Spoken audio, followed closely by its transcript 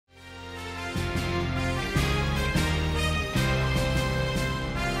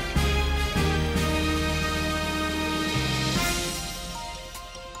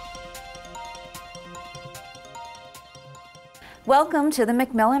Welcome to the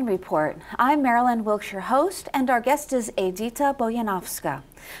MacMillan Report. I'm Marilyn Wilkes, your host, and our guest is Edyta Bojanowska.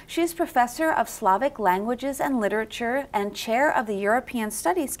 She is Professor of Slavic Languages and Literature and Chair of the European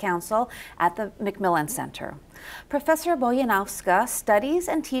Studies Council at the MacMillan Center. Professor Bojanowska studies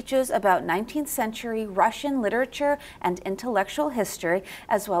and teaches about 19th century Russian literature and intellectual history,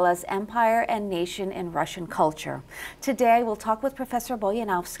 as well as empire and nation in Russian culture. Today, we'll talk with Professor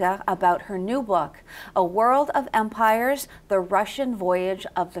Bojanowska about her new book, A World of Empires, The Russian Voyage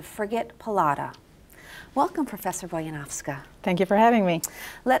of the Frigate Pallada. Welcome, Professor Bojanowska. Thank you for having me.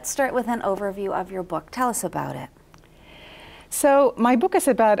 Let's start with an overview of your book. Tell us about it. So my book is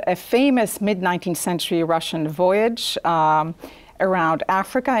about a famous mid-19th century Russian voyage around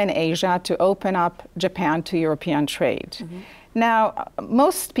Africa and Asia to open up Japan to European trade. Now,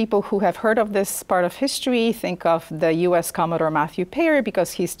 most people who have heard of this part of history think of the US Commodore Matthew Perry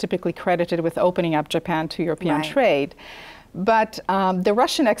because he's typically credited with opening up Japan to European trade. But the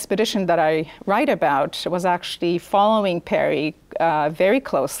Russian expedition that I write about was actually following Perry very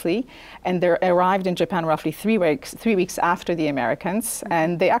closely, and they arrived in Japan roughly 3 weeks after the Americans,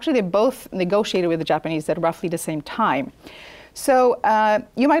 and they both negotiated with the Japanese at roughly the same time. So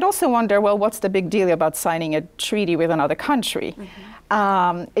you might also wonder, well, what's the big deal about signing a treaty with another country?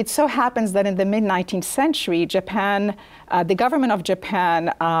 It so happens that in the mid-19th century, Japan, the government of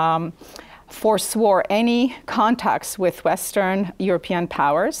Japan, forswore any contacts with Western European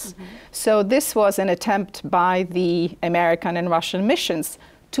powers. So this was an attempt by the American and Russian missions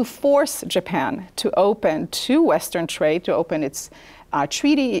to force Japan to open to Western trade, to open its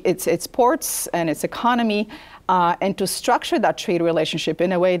its ports and its economy, and to structure that trade relationship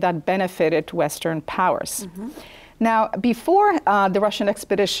in a way that benefited Western powers. Now, before the Russian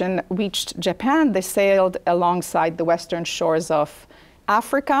expedition reached Japan, they sailed alongside the western shores of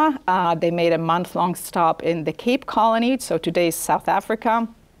Africa. They made a month-long stop in the Cape Colony, so today's South Africa.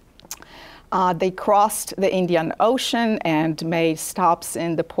 They crossed the Indian Ocean and made stops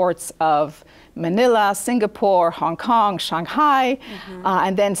in the ports of Manila, Singapore, Hong Kong, Shanghai,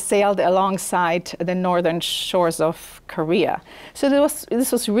 and then sailed alongside the northern shores of Korea. So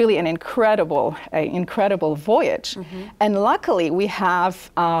this was really an incredible voyage. And luckily, we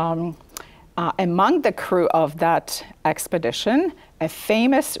have among the crew of that expedition a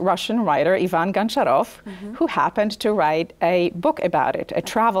famous Russian writer, Ivan Goncharov, who happened to write a book about it, a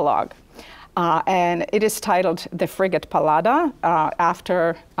travelogue. And it is titled The Frigate Pallada,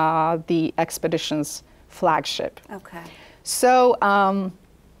 after the expedition's flagship. So,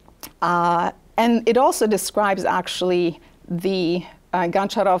 and it also describes actually the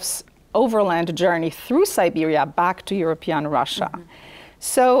Goncharov's overland journey through Siberia back to European Russia.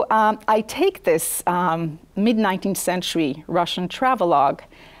 So I take this mid-19th century Russian travelogue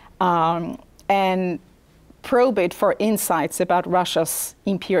and probe it for insights about Russia's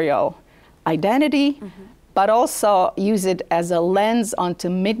imperial identity, but also use it as a lens onto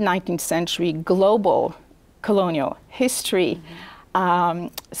mid-19th century global colonial history.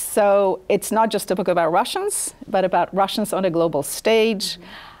 So it's not just a book about Russians, but about Russians on a global stage.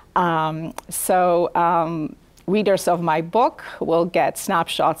 Readers of my book will get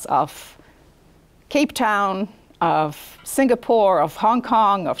snapshots of Cape Town, of Singapore, of Hong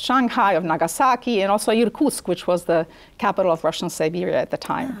Kong, of Shanghai, of Nagasaki, and also Irkutsk, which was the capital of Russian Siberia at the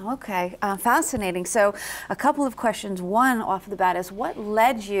time. Fascinating. So a couple of questions. One off the bat is, what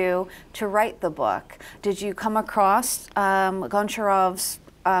led you to write the book? Did you come across Goncharov's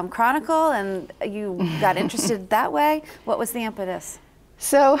chronicle and you got interested that way? What was the impetus?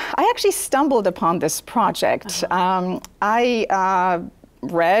 So I actually stumbled upon this project. I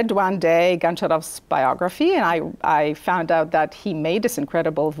read one day Goncharov's biography, and I found out that he made this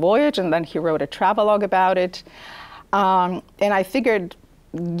incredible voyage, and then he wrote a travelogue about it. And I figured,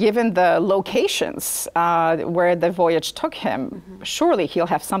 given the locations where the voyage took him, surely he'll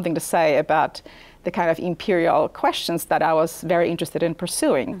have something to say about the kind of imperial questions that I was very interested in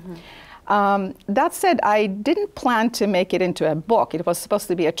pursuing. That said, I didn't plan to make it into a book. It was supposed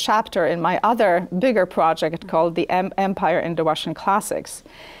to be a chapter in my other bigger project called The Empire in the Russian Classics.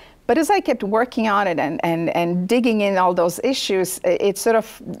 But as I kept working on it and digging in all those issues, it sort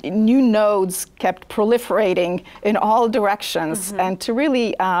of, new nodes kept proliferating in all directions. And to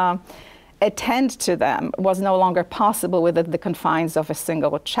really attend to them was no longer possible within the confines of a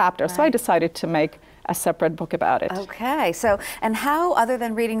single chapter. So I decided to make a separate book about it. So, and how, other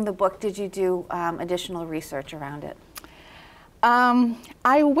than reading the book, did you do additional research around it?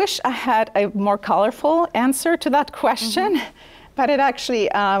 I wish I had a more colorful answer to that question, but it actually,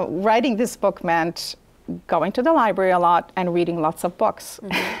 writing this book meant going to the library a lot and reading lots of books.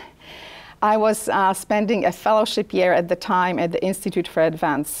 I was spending a fellowship year at the time at the Institute for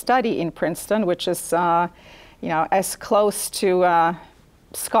Advanced Study in Princeton, which is as close to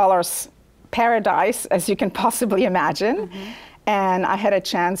scholars' paradise as you can possibly imagine. And I had a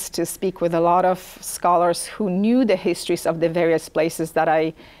chance to speak with a lot of scholars who knew the histories of the various places that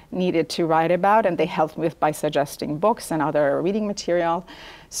I needed to write about, and they helped me by suggesting books and other reading material.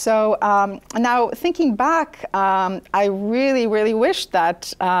 So now thinking back, I really, really wish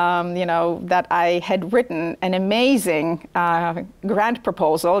that, that I had written an amazing grant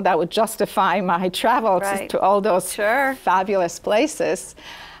proposal that would justify my travel to all those fabulous places.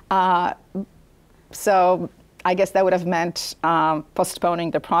 So I guess that would have meant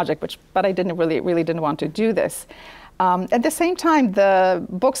postponing the project, but I really didn't want to do this. At the same time, the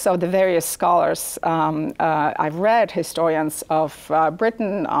books of the various scholars I've read, historians of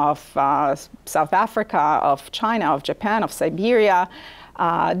Britain, of South Africa, of China, of Japan, of Siberia,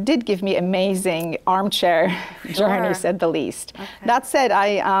 did give me amazing armchair journeys at the least. That said,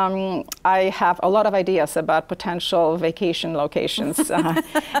 I have a lot of ideas about potential vacation locations,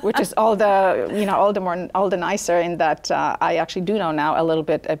 which is all the nicer in that I actually do know now a little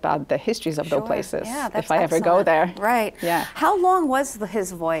bit about the histories of those places. Yeah, that's if I ever go there. Right. Yeah. How long was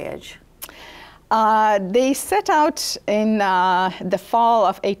his voyage? They set out in the fall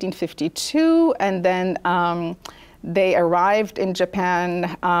of 1852, and then they arrived in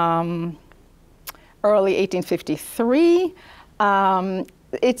Japan early 1853.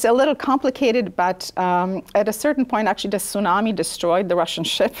 It's a little complicated, but at a certain point, actually, the tsunami destroyed the Russian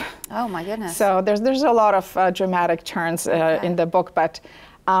ship. Oh, my goodness. So there's a lot of dramatic turns in the book, but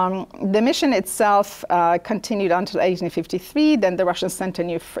the mission itself continued until 1853. Then the Russians sent a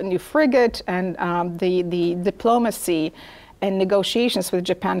new frigate, and the diplomacy and negotiations with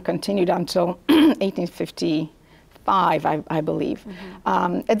Japan continued until 1855, I believe.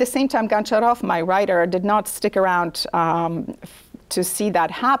 At the same time, Goncharov, my writer, did not stick around to see that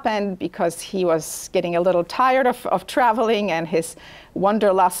happen because he was getting a little tired of traveling and his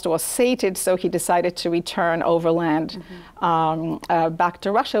wanderlust was sated, so he decided to return overland back to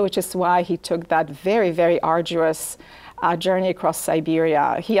Russia, which is why he took that very, very arduous journey across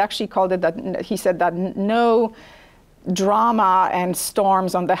Siberia. He actually called it that, he said that no drama and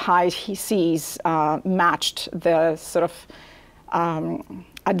storms on the high seas matched the sort of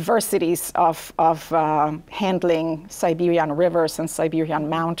adversities of handling Siberian rivers and Siberian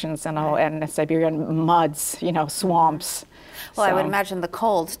mountains and all, and Siberian muds, swamps. Well, I would imagine the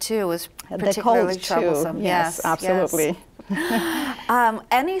cold too was particularly troublesome. Yes, absolutely. Yes.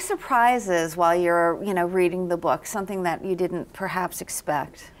 Any surprises while you're, reading the book? Something that you didn't perhaps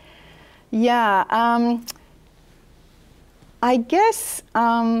expect? Yeah. I guess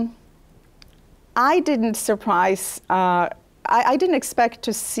I didn't I didn't expect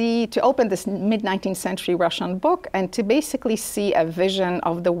to open this mid-19th century Russian book and to basically see a vision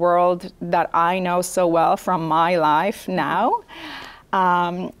of the world that I know so well from my life now.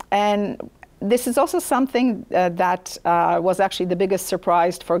 And this is also something that was actually the biggest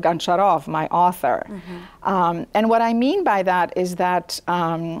surprise for Goncharov, my author. And what I mean by that is that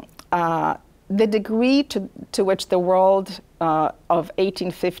the degree to which the world of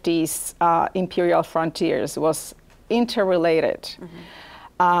 1850s imperial frontiers was interrelated,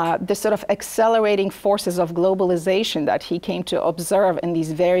 the sort of accelerating forces of globalization that he came to observe in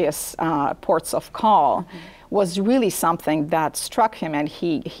these various ports of call was really something that struck him, and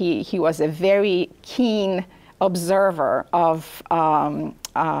he was a very keen observer of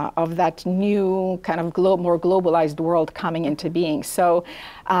that new kind of more globalized world coming into being. So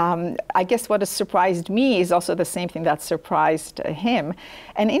I guess what has surprised me is also the same thing that surprised him.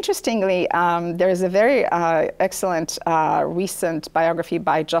 And interestingly, there is a very excellent recent biography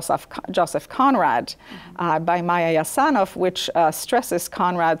by Joseph Conrad by Maya Yasanov, which stresses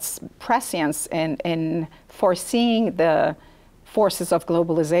Conrad's prescience in foreseeing the forces of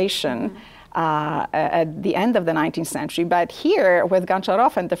globalization at the end of the 19th century. But here, with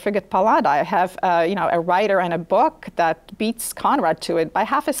Goncharov and the Frigate Pallada, I have a writer and a book that beats Conrad to it by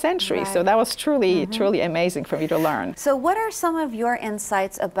half a century. Right. So that was truly, truly amazing for me to learn. So what are some of your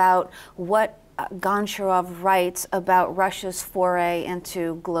insights about what Goncharov writes about Russia's foray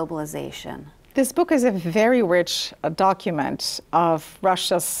into globalization? This book is a very rich document of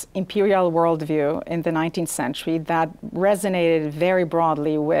Russia's imperial worldview in the 19th century that resonated very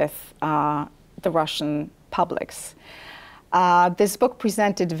broadly with the Russian publics. This book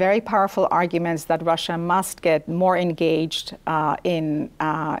presented very powerful arguments that Russia must get more engaged in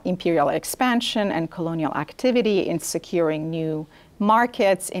imperial expansion and colonial activity, in securing new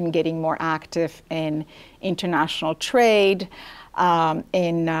markets, in getting more active in international trade.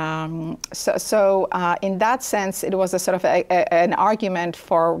 In that sense, it was a sort of an argument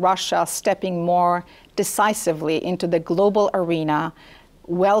for Russia stepping more decisively into the global arena,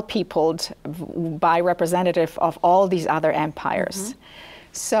 well-peopled by representative of all these other empires.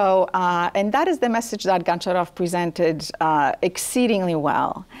 So, and that is the message that Goncharov presented exceedingly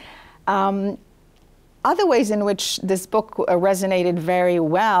well. Other ways in which this book resonated very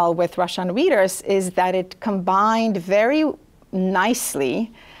well with Russian readers is that it combined very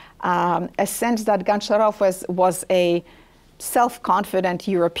nicely a sense that Goncharov was a self-confident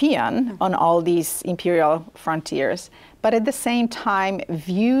European on all these imperial frontiers, but at the same time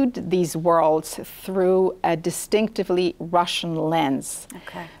viewed these worlds through a distinctively Russian lens.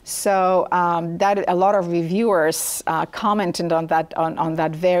 Okay. So that a lot of reviewers commented on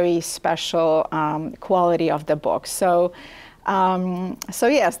that very special quality of the book. So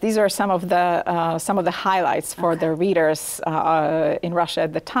yes, these are some of the highlights for the readers in Russia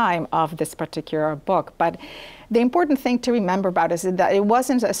at the time of this particular book. But the important thing to remember about it is that it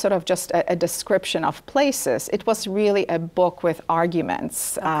wasn't a sort of just a description of places. It was really a book with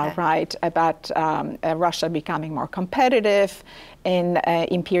arguments, right, about Russia becoming more competitive in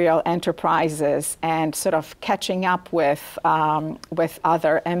imperial enterprises and sort of catching up with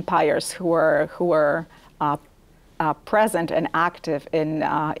other empires who were present and active in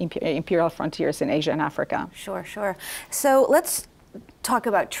imperial frontiers in Asia and Africa. Sure, sure. So let's talk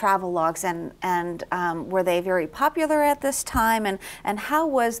about travel logs, and were they very popular at this time, and how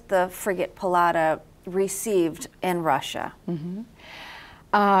was the Frigate Pallada received in Russia?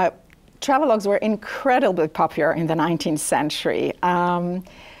 Travelogues were incredibly popular in the 19th century.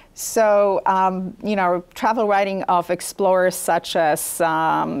 You know, travel writing of explorers such as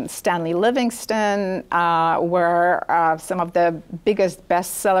Stanley Livingstone were some of the biggest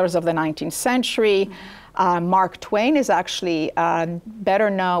bestsellers of the 19th century. Mark Twain is actually was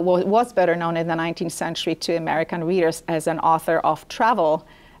better known in the 19th century to American readers as an author of travel,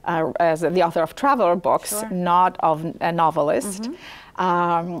 as the author of traveler books, sure, not of a novelist.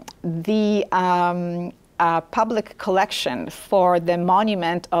 The public collection for the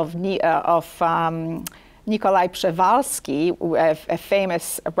monument of Nikolai Przewalski, a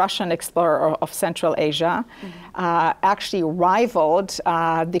famous Russian explorer of Central Asia, actually rivaled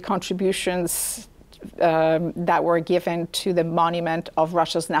the contributions that were given to the monument of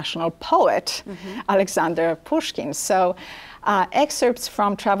Russia's national poet, Alexander Pushkin. So excerpts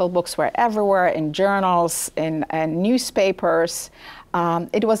from travel books were everywhere, in journals, in newspapers.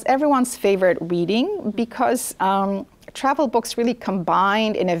 It was everyone's favorite reading because travel books really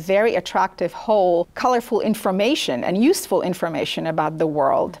combined in a very attractive whole colorful information and useful information about the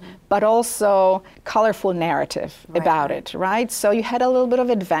world, but also colorful narrative about it, right? So you had a little bit of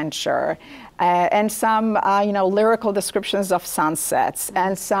adventure and some, you know, lyrical descriptions of sunsets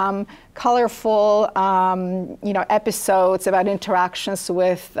and some colorful, you know, episodes about interactions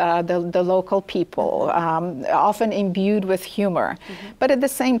with the local people, often imbued with humor. But at the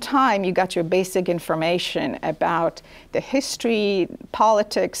same time, you got your basic information about the history,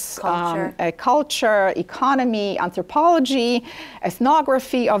 politics, culture, economy, anthropology,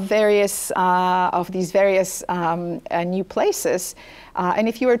 ethnography of these various new places. And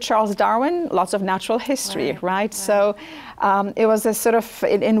if you were Charles Darwin, lots of natural history, right? So it was a sort of,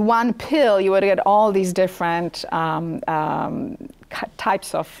 in one pill, you would get all these different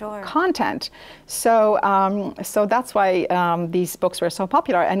types of content. So, so that's why these books were so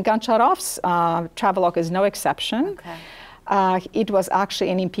popular. And Goncharov's travelogue is no exception. It was actually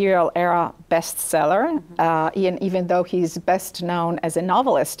an imperial era bestseller. Even though he's best known as a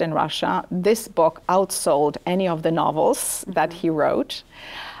novelist in Russia, this book outsold any of the novels that he wrote.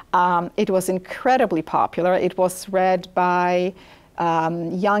 It was incredibly popular. It was read by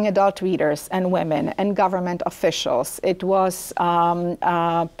young adult readers and women and government officials. It was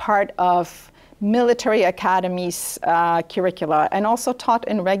part of military academies curricula and also taught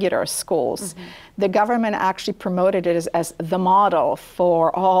in regular schools. The government actually promoted it as the model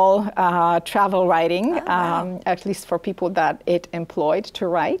for all travel writing, at least for people that it employed to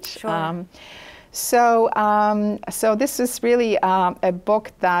write. So this is really a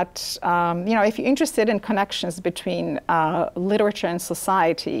book that, you know, if you're interested in connections between literature and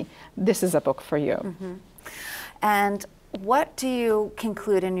society, this is a book for you. And what do you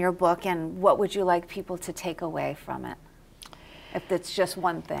conclude in your book, and what would you like people to take away from it? If it's just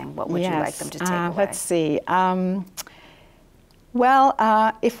one thing, what would you like them to take away? Let's see. Well,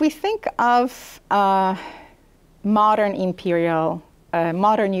 if we think of modern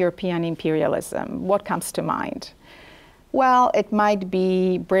European imperialism, what comes to mind? Well, it might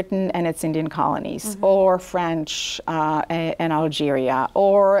be Britain and its Indian colonies, or French and Algeria,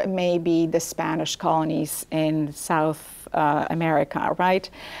 or maybe the Spanish colonies in South America, right?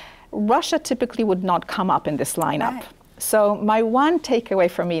 Russia typically would not come up in this lineup. Right. So my one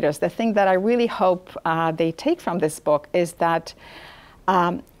takeaway from readers, the thing that I really hope they take from this book is that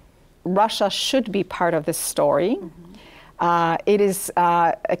Russia should be part of this story. It is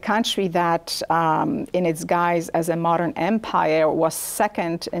a country that, in its guise as a modern empire, was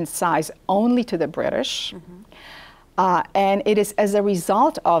second in size only to the British. And it is as a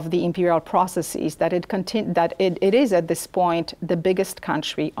result of the imperial processes that it is at this point the biggest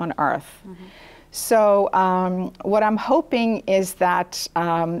country on earth. So what I'm hoping is that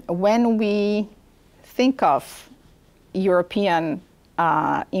when we think of European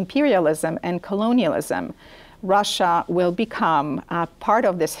imperialism and colonialism, Russia will become part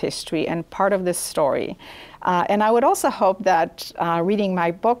of this history and part of this story. And I would also hope that reading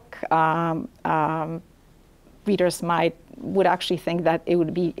my book, readers would actually think that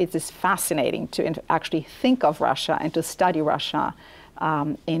it is fascinating to actually think of Russia and to study Russia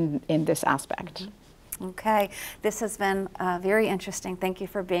in this aspect. Okay, this has been very interesting. Thank you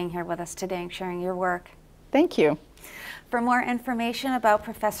for being here with us today and sharing your work. Thank you. For more information about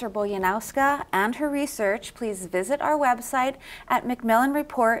Professor Bojanowska and her research, please visit our website at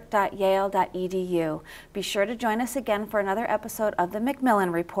macmillanreport.yale.edu. Be sure to join us again for another episode of the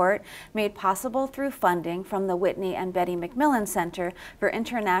MacMillan Report, made possible through funding from the Whitney and Betty MacMillan Center for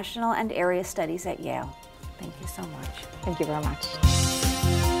International and Area Studies at Yale. Thank you so much. Thank you very much.